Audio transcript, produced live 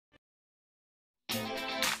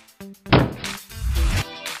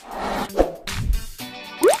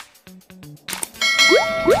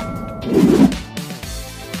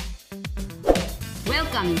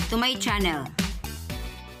Welcome to my channel.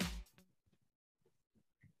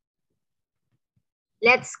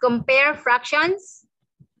 Let's compare fractions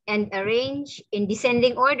and arrange in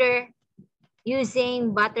descending order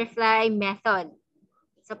using butterfly method.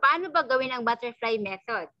 So paano ba gawin ang butterfly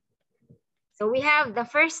method? So we have the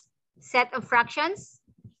first set of fractions,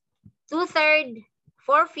 2/3,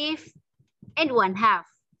 4/5, and 1/2.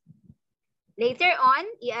 Later on,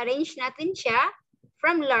 i-arrange natin siya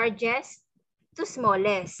from largest to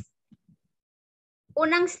smallest.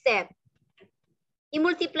 Unang step,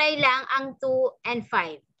 i-multiply lang ang 2 and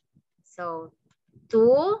 5. So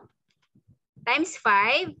 2 times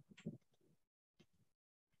 5,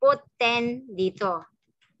 put 10 dito.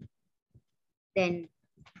 Then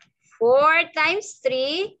 4 times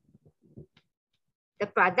 3, the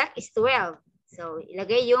product is 12. So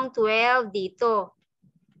ilagay yung 12 dito.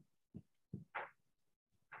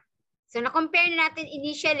 So na-compare natin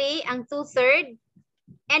initially ang 2/3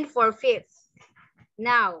 and 4/5.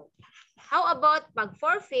 Now, how about pag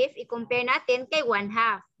 4/5, i-compare natin kay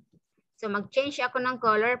 1/2. So mag-change ako ng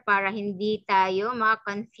color para hindi tayo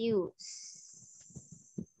ma-confuse.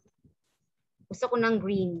 Gusto ko ng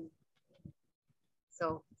green.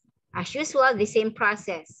 So, as usual, the same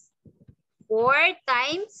process. 4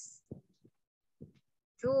 times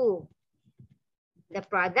 2. The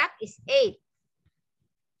product is 8.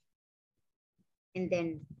 And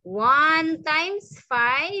then 1 times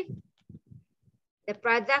 5. The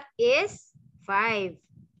product is 5.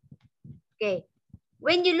 Okay.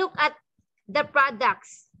 When you look at the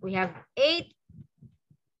products, we have 8,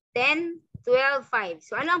 10, 12, 5.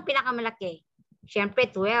 So ano ang pinakamalaki?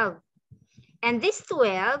 Siyempre 12. And this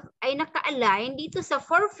 12 ay naka-align dito sa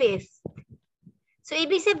 4/5. So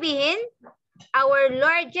ibig sabihin, our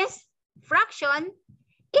largest fraction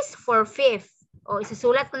is 4/5. O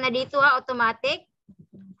isusulat ko na dito ha, automatic.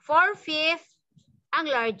 4/5 ang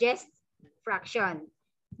largest fraction.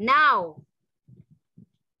 Now,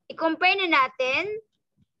 i-compare na natin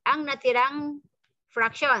ang natirang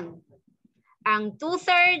fraction. Ang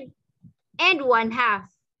 2/3 and 1/2.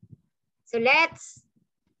 So let's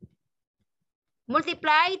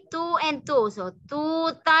multiply 2 and 2. So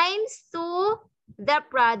 2 times 2, the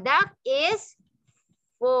product is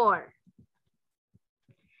 4.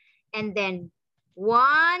 And then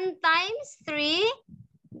 1 times 3,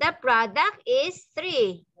 the product is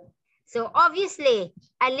 3. So obviously,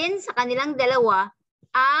 alin sa kanilang dalawa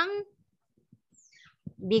ang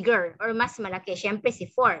bigger or mas malaki? Siyempre si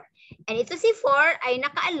 4. And ito si 4 ay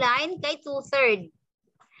naka-align kay 2/3.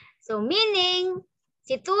 So meaning,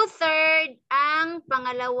 si 2/3 ang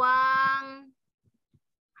pangalawang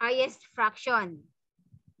highest fraction.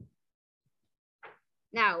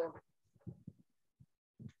 Now,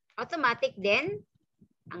 automatic din,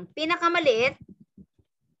 ang pinakamaliit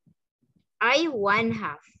ay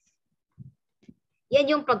 1/2. Yan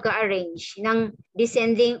yung pagka-arrange ng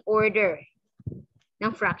descending order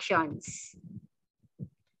ng fractions.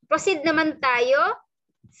 Proceed naman tayo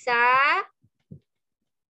sa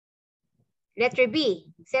letter B.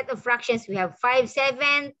 Set of fractions, we have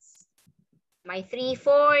 5/7, may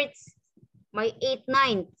 3/4, may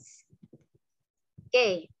 8/9.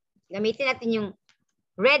 Okay, gamitin natin yung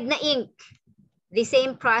red na ink. The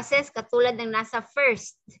same process katulad ng nasa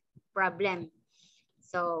first problem.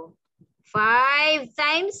 So, 5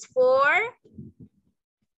 times 4,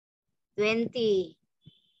 20.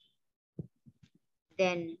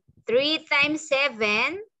 Then, 3 times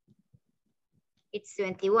 7, it's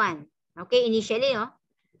 21. Okay, initially, no?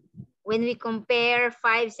 When we compare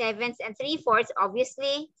 5/7 and 3/4,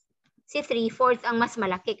 obviously, si 3/4 ang mas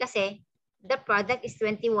malaki kasi the product is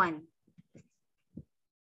 21.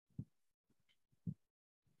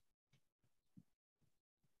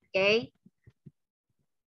 Okay?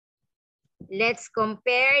 Let's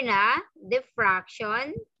compare na the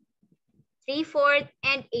fraction 3/4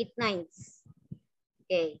 and 8/9.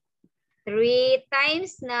 Okay. 3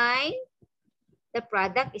 times 9, the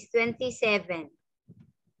product is 27.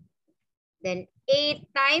 Then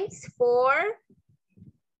 8 times 4,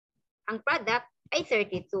 ang product ay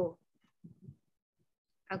 32.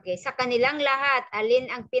 Okay, sa kanilang lahat,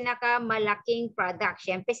 alin ang pinakamalaking product?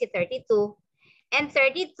 Siyempre si 32. And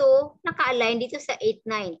 32, naka-align dito sa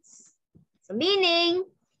 8/9. So meaning,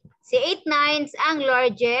 si 8/9 ang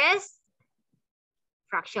largest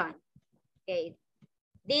fraction. Okay.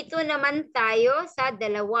 Dito naman tayo sa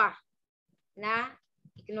dalawa na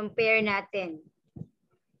i-compare natin.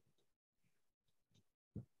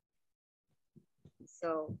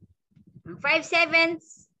 So, ang 5/7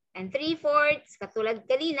 and 3/4, katulad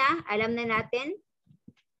kanina, alam na natin,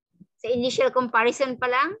 sa initial comparison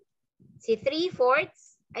pa lang, si 3/4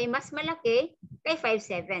 ay mas malaki kay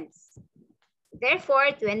 5/7. Therefore,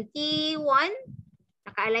 21,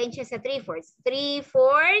 naka-align siya sa 3/4.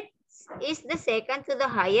 3/4 is the second to the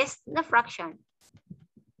highest na fraction.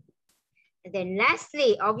 And then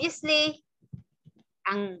lastly, obviously,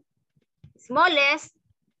 ang smallest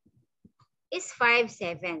is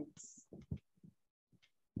 5/7.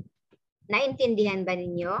 Naintindihan ba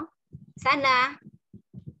ninyo? Sana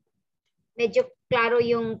medyo klaro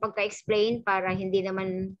yung pagka-explain para hindi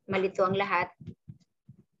naman malito ang lahat.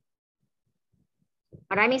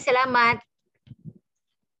 Maraming salamat.